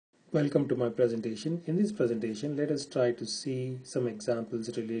Welcome to my presentation. In this presentation, let us try to see some examples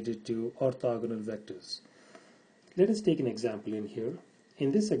related to orthogonal vectors. Let us take an example in here.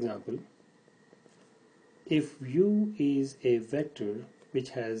 In this example, if u is a vector which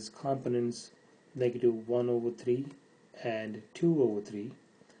has components negative 1 over 3 and 2 over 3,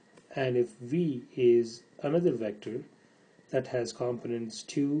 and if v is another vector that has components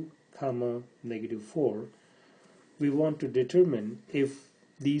 2, negative 4, we want to determine if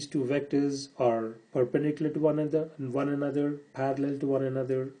these two vectors are perpendicular to one another, parallel to one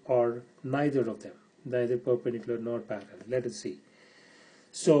another, or neither of them, neither perpendicular nor parallel. Let us see.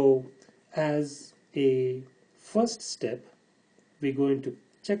 So, as a first step, we're going to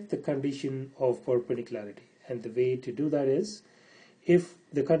check the condition of perpendicularity. And the way to do that is, if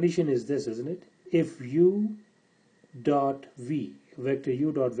the condition is this, isn't it? If u dot v, vector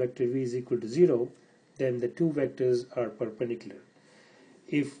u dot vector v is equal to 0, then the two vectors are perpendicular.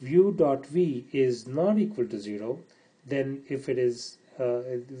 If u dot v is not equal to 0, then if it is,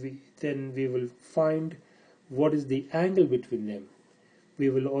 then we will find what is the angle between them. We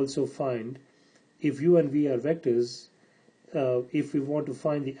will also find if u and v are vectors. If we want to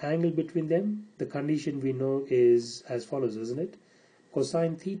find the angle between them, the condition we know is as follows, isn't it?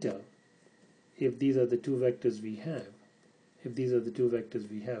 Cosine theta, if these are the two vectors we have, if this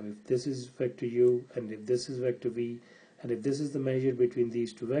is vector u and if this is vector v, and if this is the measure between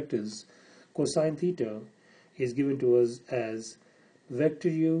these two vectors, cosine theta is given to us as vector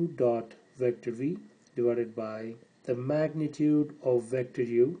u dot vector v divided by the magnitude of vector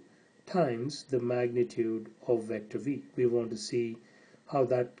u times the magnitude of vector v. We want to see how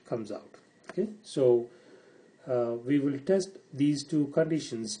that comes out. Okay, so we will test these two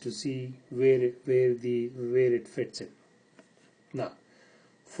conditions to see where it fits in. Now,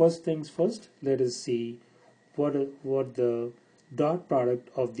 first things first, let us see what the dot product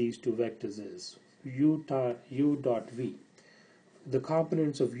of these two vectors is. U dot v. The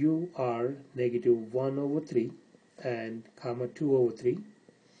components of u are negative 1 over 3 and 2 over 3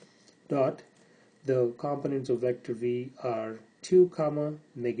 dot the components of vector v are 2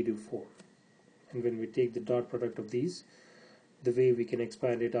 negative 4. And when we take the dot product of these, the way we can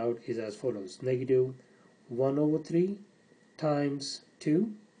expand it out is as follows: negative 1 over 3 times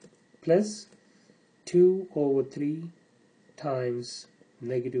 2 plus 2 over 3 times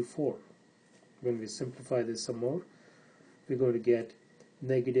negative 4. When we simplify this some more, we're going to get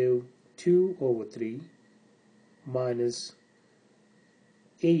negative 2 over 3 minus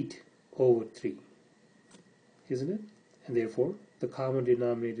 8 over 3, isn't it? And therefore, the common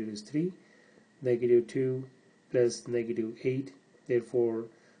denominator is 3, negative 2 plus negative 8. Therefore,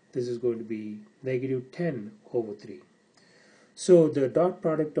 this is going to be negative 10 over 3. So the dot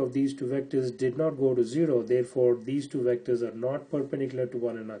product of these two vectors did not go to 0, therefore these two vectors are not perpendicular to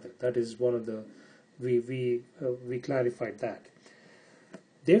one another. That is one of the, we clarified that.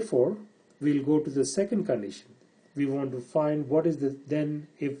 Therefore, we'll go to the second condition. We want to find what is the, then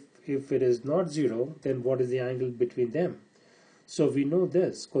if it is not 0, then what is the angle between them. So we know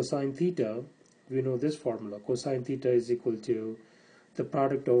this, cosine theta, we know this formula. Cosine theta is equal to the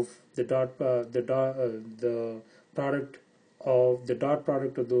product of the dot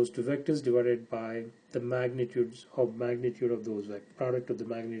product of those two vectors divided by the magnitude of those product of the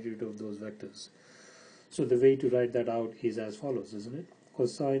magnitude of those vectors. So the way to write that out is as follows, isn't it?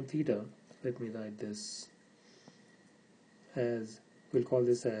 Cosine theta, let me write this as, we'll call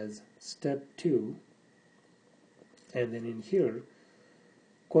this as step 2, and then in here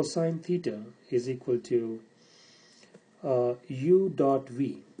cosine theta is equal to u dot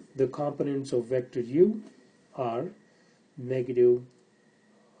v. The components of vector u are negative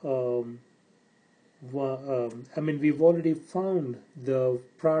we've already found the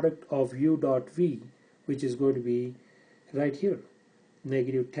product of u dot v, which is going to be right here,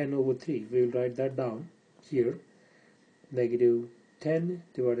 negative 10 over 3. We will write that down here, negative 10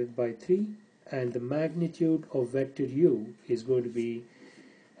 divided by 3, and the magnitude of vector u is going to be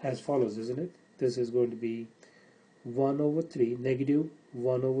as follows, isn't it? This is going to be 1 over 3, negative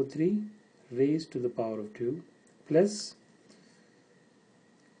 1 over 3 raised to the power of 2 plus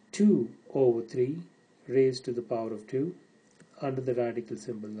 2 over 3 raised to the power of 2 under the radical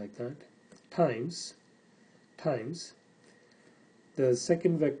symbol like that, times the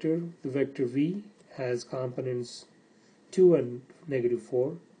second vector, the vector v, has components 2 and negative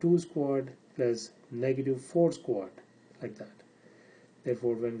 4, 2 squared plus negative 4 squared, like that.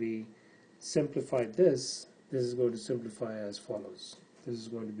 Therefore, when we simplify this, this is going to simplify as follows. This is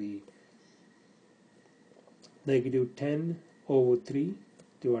going to be negative 10 over 3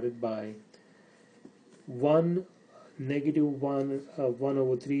 divided by 1 negative 1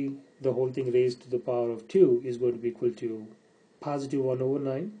 over 3, the whole thing raised to the power of 2 is going to be equal to positive 1 over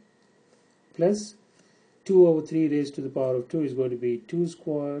 9, plus 2 over 3 raised to the power of 2 is going to be 2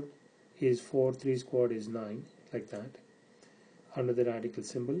 squared is 4, 3 squared is 9, like that, under the radical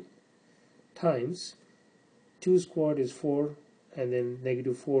symbol, times 2 squared is 4, and then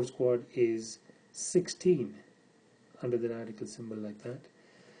negative 4 squared is 16, under the radical symbol, like that.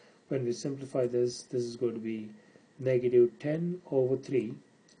 When we simplify this, this is going to be negative 10 over 3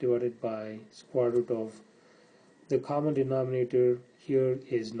 divided by square root of, the common denominator here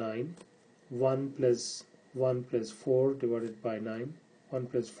is 9, 1 plus 4 divided by 9, 1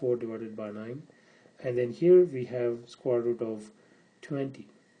 plus 4 divided by 9, and then here we have square root of 20.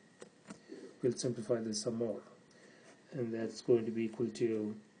 We'll simplify this some more, and that's going to be equal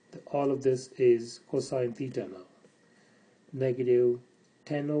to, all of this is cosine theta now, negative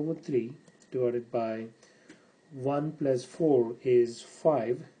 10 over 3 divided by 1 plus 4 is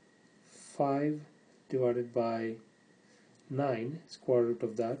 5, 5 divided by 9, square root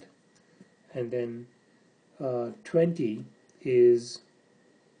of that, and then 20 is,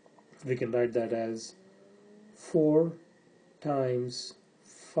 we can write that as 4 times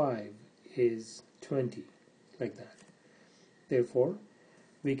 5 is 20, like that. Therefore,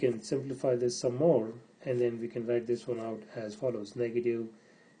 we can simplify this some more, and then we can write this one out as follows, negative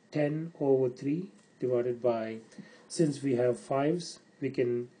 10 over 3 divided by, since we have 5s, we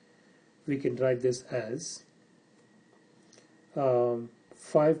can write this as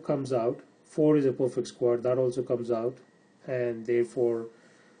 5 comes out, 4 is a perfect square, that also comes out, and therefore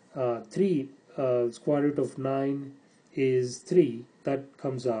 3 square root of 9 is 3, that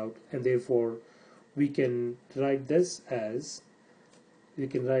comes out, and therefore we can write this as, we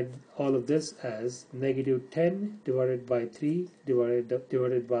can write all of this as negative 10 divided by 3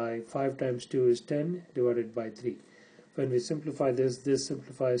 divided by 5 times 2 is 10 divided by 3. When we simplify this, this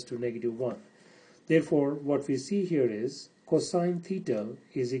simplifies to negative 1. Therefore, what we see here is cosine theta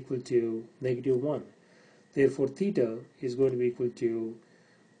is equal to negative 1. Therefore, theta is going to be equal to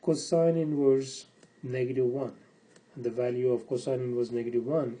cosine inverse negative 1. And the value of cosine inverse negative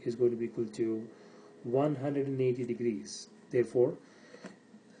 1 is going to be equal to 180 degrees. Therefore,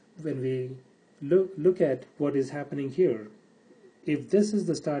 when we look at what is happening here, if this is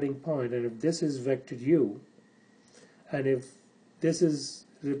the starting point, and if this is vector u, and if this is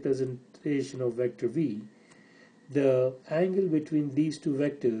representation of vector v, the angle between these two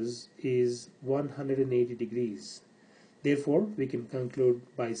vectors is 180 degrees. Therefore, we can conclude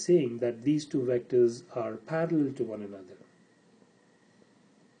by saying that these two vectors are parallel to one another.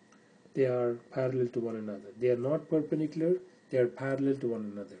 They are parallel to one another. They are not perpendicular, they are parallel to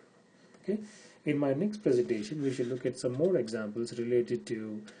one another. Okay. In my next presentation, we shall look at some more examples related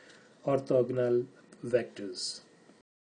to orthogonal vectors.